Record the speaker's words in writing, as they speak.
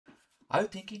Are you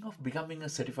thinking of becoming a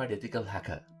certified ethical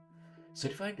hacker?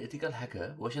 Certified Ethical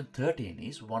Hacker version 13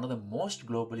 is one of the most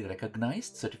globally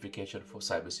recognized certification for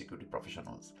cybersecurity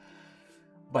professionals.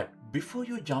 But before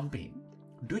you jump in,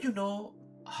 do you know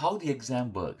how the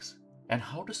exam works and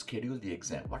how to schedule the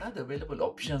exam? What are the available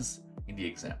options in the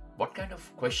exam? What kind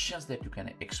of questions that you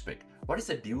can expect? What is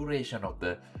the duration of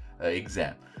the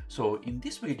exam? So in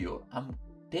this video, I'm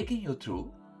taking you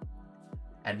through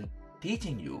and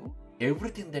teaching you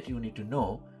everything that you need to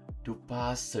know to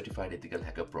pass Certified Ethical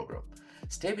Hacker program.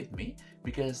 Stay with me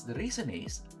because the reason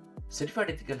is Certified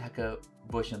Ethical Hacker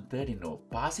version 13 or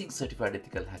passing Certified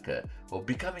Ethical Hacker or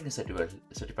becoming a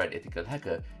certified Ethical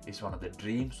Hacker is one of the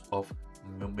dreams of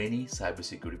many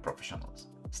cybersecurity professionals.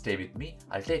 Stay with me,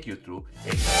 I'll take you through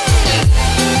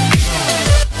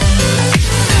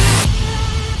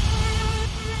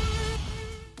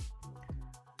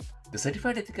The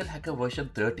Certified Ethical Hacker version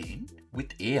 13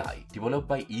 with AI developed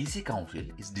by EC Council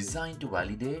is designed to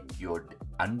validate your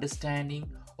understanding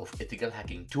of ethical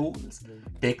hacking tools,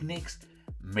 techniques,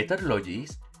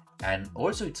 methodologies, and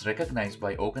also it's recognized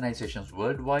by organizations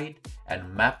worldwide and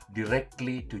mapped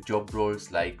directly to job roles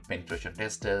like penetration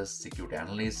testers, security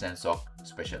analysts, and SOC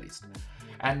specialists.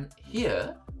 And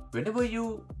here, whenever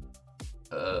you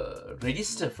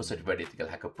register for Certified Ethical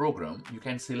Hacker program, you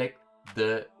can select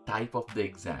the type of the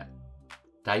exam,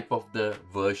 type of the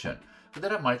version. So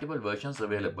there are multiple versions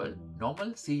available.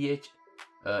 Normal CEH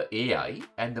AI,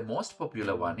 and the most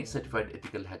popular one is Certified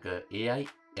Ethical Hacker AI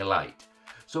Elite.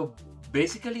 So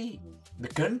basically the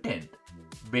content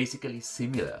basically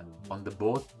similar on the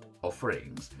both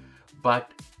offerings,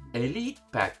 but Elite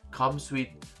pack comes with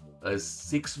a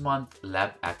 6-month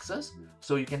lab access.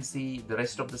 So you can see the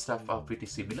rest of the stuff are pretty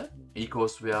similar.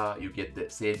 E-courseware, you get the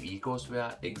same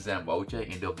e-courseware exam voucher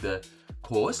end of the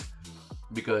course,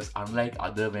 because unlike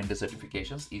other vendor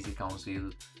certifications, EC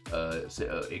Council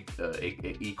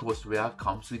e-courseware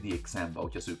comes with the exam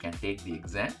voucher, so you can take the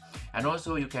exam, and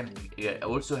also you can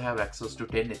also have access to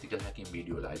 10 ethical hacking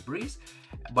video libraries.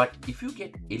 But if you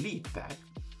get Elite pack,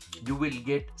 you will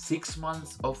get 6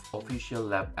 months of official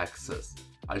lab access.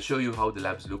 I'll show you how the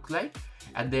labs look like,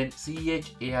 and then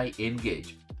CEH AI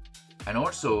Engage, and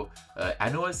also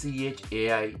annual CEH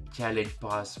AI Challenge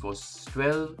Pass for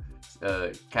 12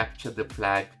 capture the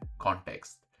flag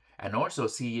context, and also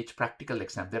CEH practical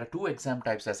exam. There are two exam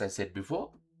types, as I said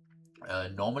before.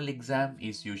 Normal exam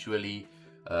is usually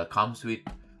comes with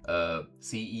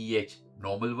CEH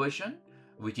normal version,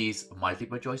 which is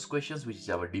multiple choice questions, which is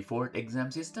our default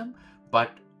exam system.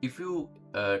 But if you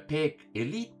take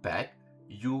Elite pack,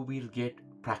 you will get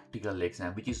practical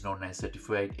exam, which is known as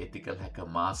Certified Ethical Hacker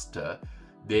Master.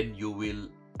 Then you will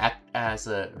act as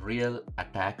a real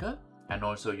attacker, and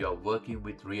also you're working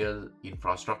with real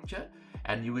infrastructure,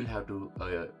 and you will have to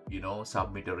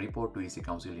submit a report to EC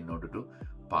Council in order to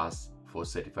pass for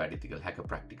Certified Ethical Hacker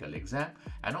practical exam.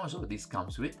 And also this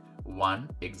comes with one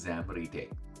exam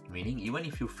retake, meaning even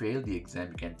if you fail the exam,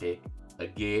 you can take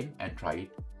again and try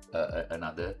it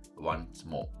another once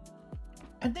more.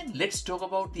 And then let's talk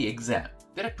about the exam.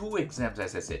 There are two exams,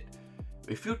 as I said.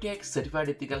 If you take Certified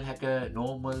Ethical Hacker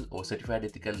Normal or Certified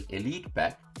Ethical Elite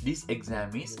pack, this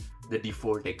exam is the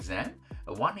default exam.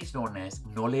 One is known as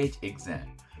knowledge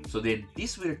exam. So then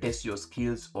this will test your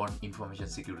skills on information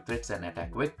security threats and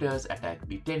attack vectors, attack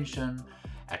detection,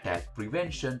 attack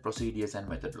prevention, procedures, and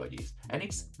methodologies. And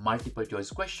it's multiple choice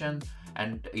question,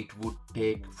 and it would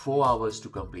take 4 hours to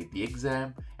complete the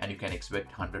exam, and you can expect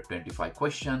 125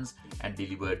 questions and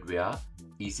delivered via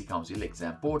EC Council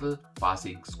exam portal.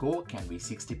 Passing score can be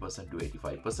 60% to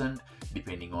 85%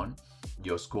 depending on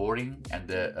your scoring and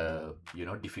the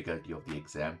difficulty of the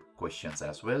exam questions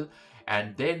as well.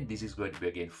 And then this is going to be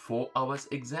again 4 hours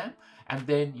exam, and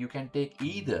then you can take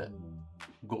either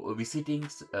visiting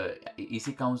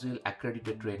EC Council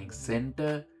accredited training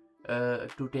center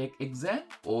to take exam,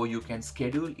 or you can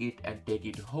schedule it and take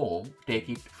it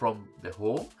from the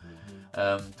home.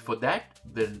 For that,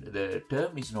 the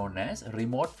term is known as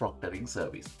remote proctoring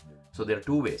service. So there are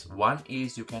two ways. One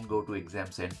is you can go to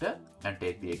exam center and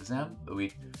take the exam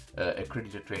with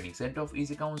accredited training center of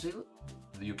EC Council.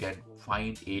 You can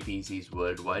find ATCs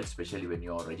worldwide, especially when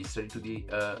you are registering to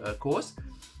the course,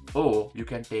 or you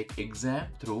can take exam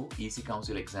through EC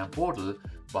Council exam portal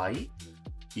by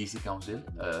EC Council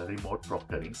remote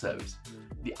proctoring service.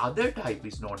 The other type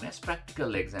is known as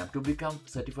practical exam to become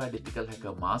Certified Ethical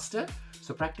Hacker Master.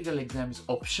 So practical exam is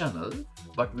optional,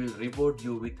 but will reward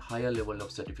you with higher level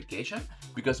of certification,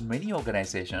 because many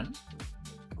organizations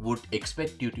would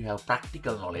expect you to have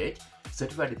practical knowledge.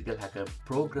 Certified Ethical Hacker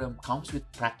program comes with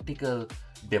practical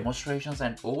demonstrations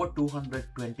and over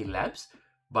 220 labs,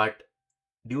 but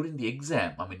during the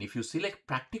exam, I mean, if you select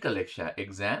practical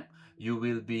exam, you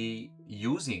will be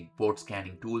using port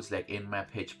scanning tools like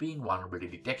Nmap HP in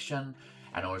vulnerability detection,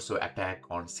 and also attack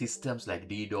on systems like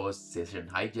DDoS, session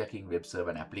hijacking, web server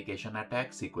and application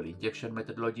attacks, SQL injection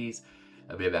methodologies,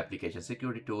 web application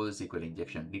security tools, SQL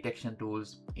injection detection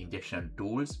tools,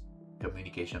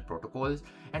 communication protocols,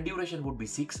 and duration would be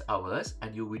 6 hours,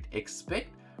 and you would expect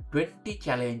 20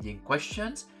 challenging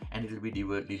questions, and it will be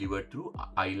delivered through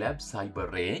iLab Cyber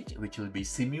Range, which will be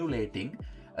simulating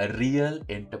a real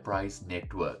enterprise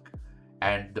network,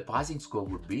 and the passing score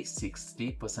would be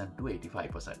 60% to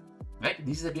 85%. Right?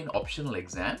 This is again optional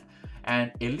exam,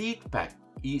 and Elite Pack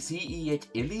CEH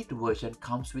Elite version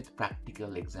comes with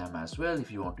practical exam as well.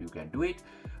 If you want to, you can do it,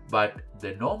 but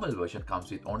the normal version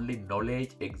comes with only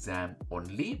knowledge exam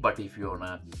only. But if you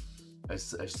want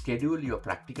to schedule your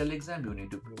practical exam, you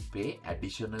need to pay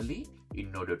additionally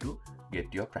in order to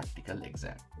get your practical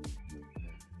exam.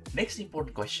 Next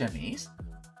important question is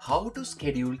how to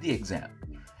schedule the exam.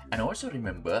 And also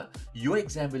remember, your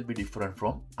exam will be different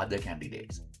from other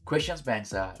candidates. Questions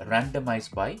banks are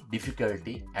randomized by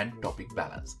difficulty and topic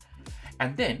balance.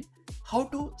 And then how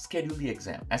to schedule the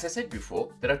exam. As I said before,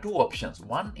 there are two options.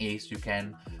 One is you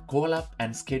can call up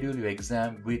and schedule your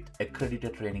exam with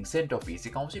accredited training center of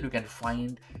EC Council. You can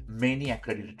find many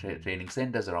accredited training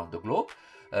centers around the globe.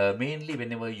 Mainly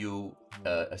whenever you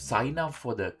sign up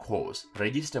for the course,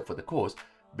 register for the course,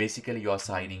 basically you are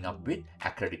signing up with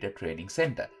accredited training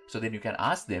center. So then you can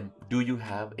ask them, do you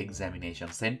have examination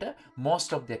center?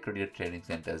 Most of the accredited training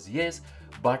centers, yes,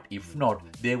 but if not,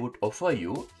 they would offer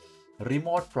you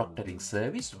remote proctoring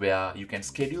service where you can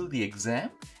schedule the exam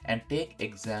and take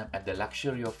exam at the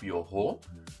luxury of your home,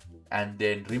 and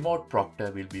then remote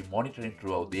proctor will be monitoring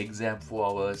throughout the exam 4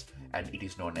 hours, and it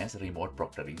is known as remote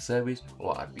proctoring service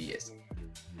or RPS.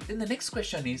 Then the next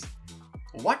question is,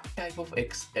 what type of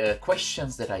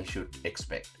questions that I should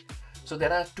expect? So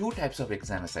there are two types of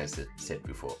exams, as I said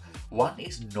before. One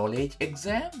is knowledge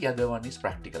exam, the other one is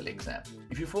practical exam.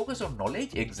 If you focus on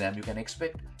knowledge exam, you can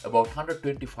expect about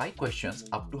 125 questions,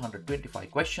 up to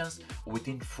 125 questions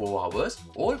within 4 hours.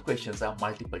 All questions are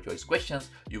multiple choice questions.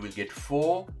 You will get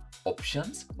 4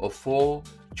 options or 4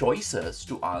 choices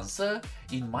to answer.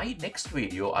 In my next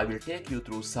video, I will take you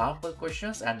through sample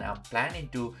questions, and I'm planning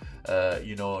to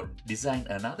design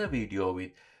another video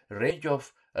with range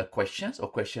of questions or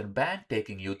question bank,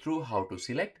 taking you through how to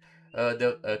select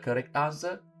the correct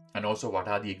answer, and also what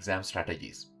are the exam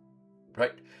strategies,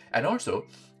 right? And also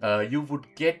you would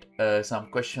get some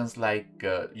questions like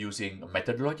using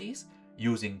methodologies,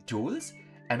 using tools,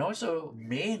 and also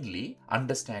mainly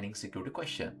understanding security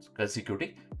questions,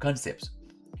 security concepts.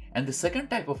 And the second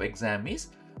type of exam is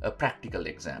a practical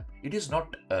exam. It is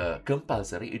not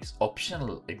compulsory, it's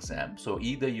optional exam. So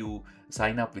either you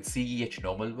sign up with CEH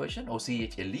normal version or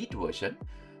CEH elite version,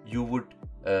 you would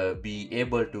be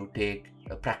able to take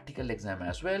a practical exam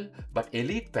as well. But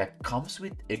Elite Pack comes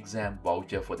with exam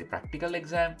voucher for the practical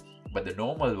exam, but the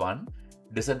normal one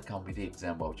doesn't come with the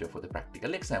exam voucher for the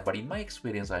practical exam. But in my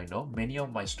experience, I know many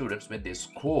of my students, when they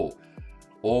score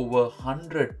over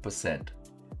 100%,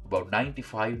 about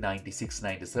 95, 96,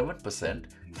 97%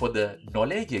 for the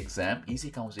knowledge exam,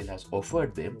 EC Council has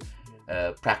offered them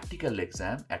a practical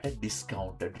exam at a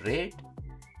discounted rate,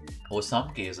 or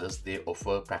some cases they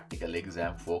offer practical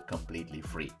exam for completely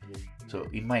free. So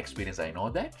in my experience, I know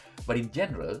that. But in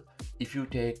general, if you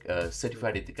take a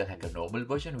Certified Ethical Hacker normal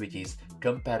version, which is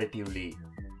comparatively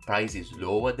price is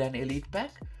lower than Elite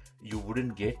Pack, you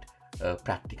wouldn't get a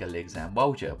practical exam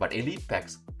voucher. But Elite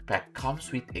Pack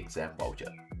comes with exam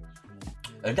voucher.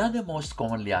 Another most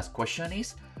commonly asked question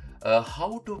is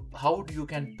how you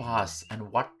can pass,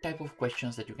 and what type of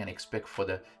questions that you can expect for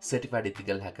the Certified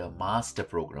Ethical Hacker Master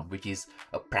Program, which is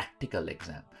a practical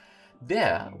exam.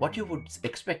 There, what you would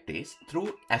expect is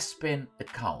through Aspen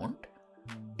account,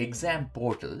 exam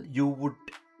portal, you would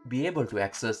be able to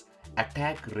access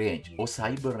attack range or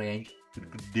cyber range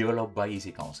developed by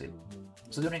EC Council.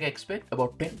 So then you can expect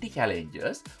about 20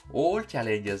 challenges. All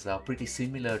challenges are pretty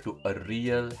similar to a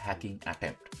real hacking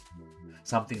attempt.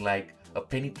 Something like a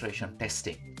penetration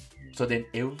testing. So then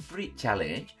every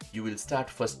challenge, you will start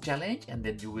first challenge, and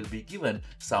then you will be given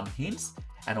some hints,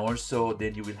 and also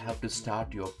then you will have to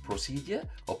start your procedure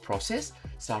or process,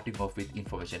 starting off with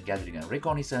information gathering and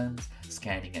reconnaissance,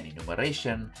 scanning and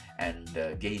enumeration, and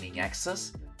gaining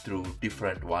access through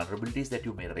different vulnerabilities that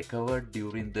you may recover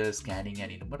during the scanning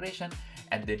and enumeration.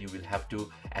 And then you will have to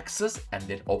access and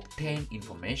then obtain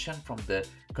information from the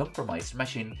compromised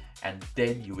machine, and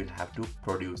then you will have to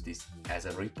produce this as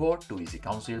a report to EC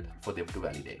Council for them to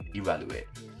evaluate.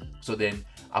 So then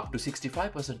up to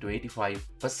 65% to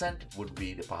 85% would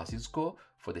be the passing score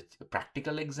for the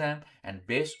practical exam, and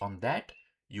based on that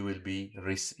you will be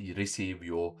receive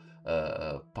your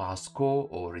pass score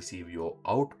or receive your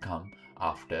outcome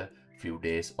after few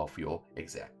days of your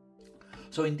exam.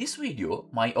 So in this video,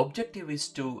 my objective is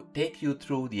to take you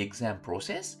through the exam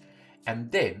process, and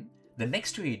then the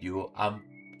next video I'll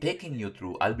be taking you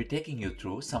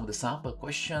through some of the sample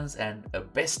questions and a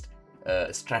best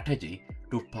strategy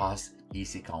to pass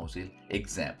EC Council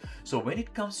exam. So when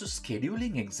it comes to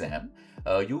scheduling exam,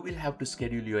 you will have to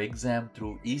schedule your exam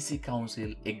through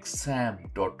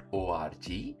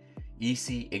ecouncilexam.org,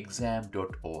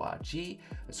 ecexam.org.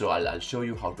 So I'll show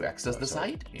you how to access the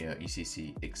site,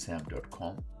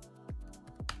 eccexam.com.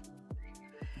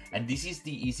 And this is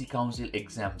the EC Council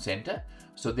Exam Center.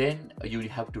 So then you will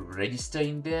have to register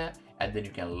in there, and then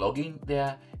you can log in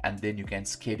there, and then you can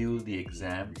schedule the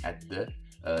exam at the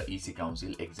EC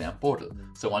Council exam portal.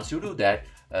 So once you do that,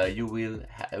 you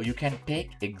can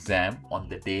take exam on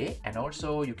the day, and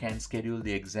also you can schedule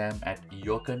the exam at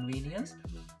your convenience.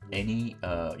 Any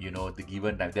the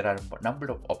given time. There are a number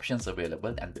of options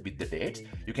available, and with the dates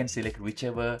you can select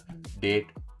whichever date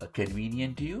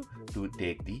convenient to you to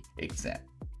take the exam.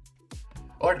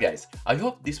 Alright guys, I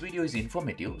hope this video is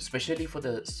informative, especially for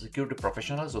the security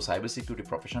professionals or cybersecurity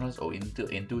professionals or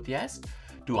enthusiasts,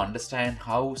 to understand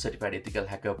how Certified Ethical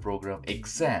Hacker Program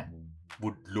exam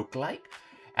would look like.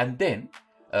 And then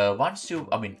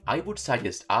I would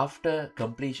suggest after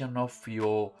completion of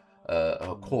your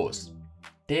course,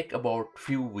 take about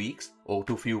few weeks or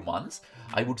to few months.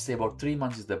 I would say about 3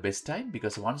 months is the best time,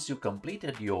 because once you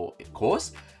completed your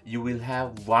course, you will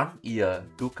have 1 year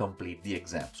to complete the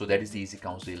exam. So that is the EC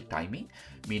Council timing,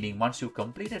 meaning once you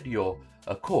completed your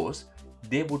course,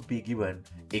 they would be given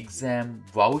exam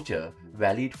voucher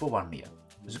valid for 1 year.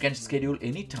 So you can schedule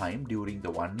any time during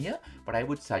the 1 year, but I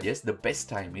would suggest the best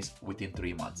time is within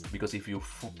 3 months, because if you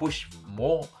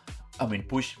postpone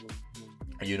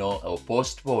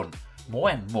more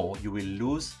and more, you will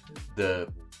lose the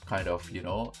kind of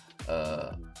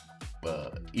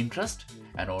interest,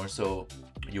 and also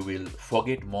you will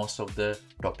forget most of the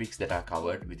topics that are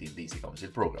covered within the EC Council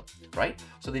program, right?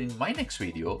 So then in my next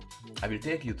video, I will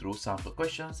take you through sample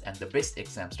questions and the best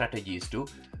exam strategies to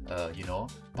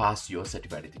pass your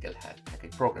Certified Ethical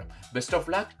Hacking program. Best of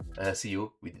luck. See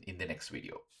you in the next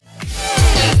video.